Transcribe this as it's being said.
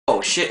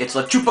Oh shit, it's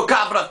La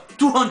Chupacabra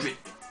 200!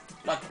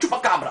 La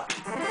Chupacabra!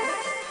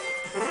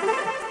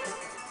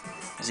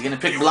 Is he gonna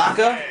pick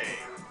Blanca?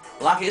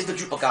 Blanca is the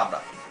Chupacabra.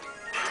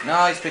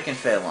 No, he's picking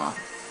Fei Long.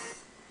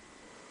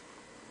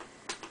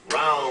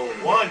 Round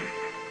 1,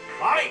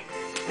 fight!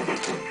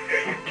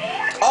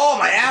 Oh,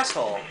 my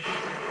asshole!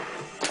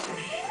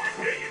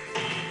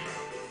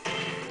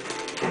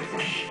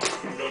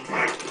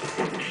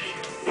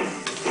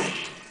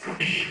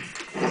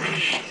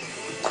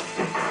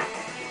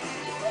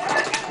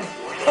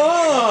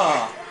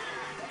 Oh!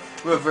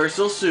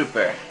 Reversal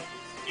super.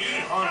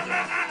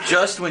 E.Honda.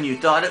 Just when you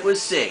thought it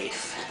was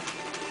safe.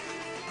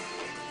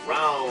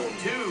 Round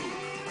 2,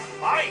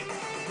 fight!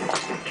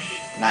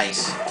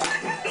 Nice.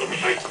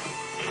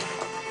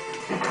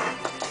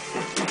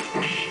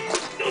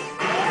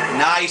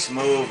 Nice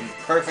move.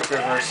 Perfect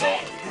reversal.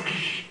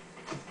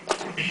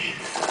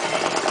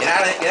 Get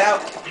out of it. Get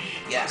out.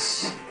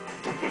 Yes.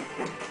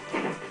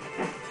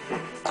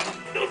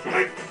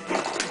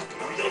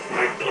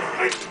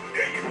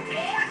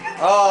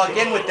 Oh,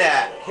 again with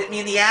that. Hit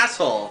me in the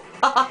asshole.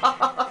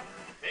 I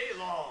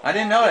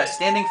didn't know that.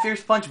 Standing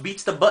fierce punch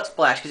beats the butt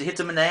splash because it hits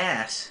him in the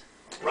ass.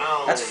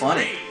 That's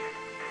funny.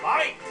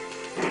 Fight!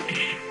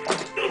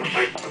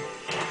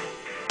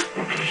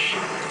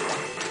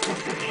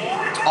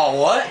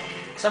 Oh, what?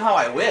 Somehow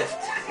I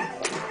whiffed.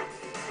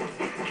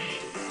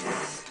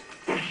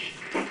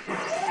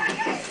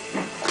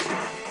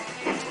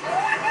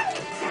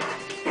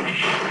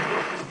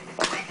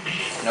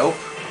 Nope.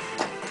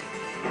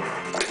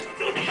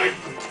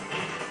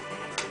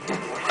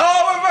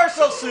 Oh,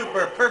 reversal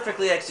super!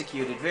 Perfectly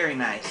executed. Very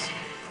nice.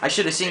 I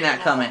should have seen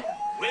that coming.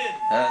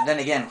 Then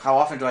again, how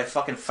often do I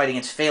fucking fight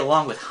against Fei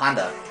Long with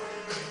Honda?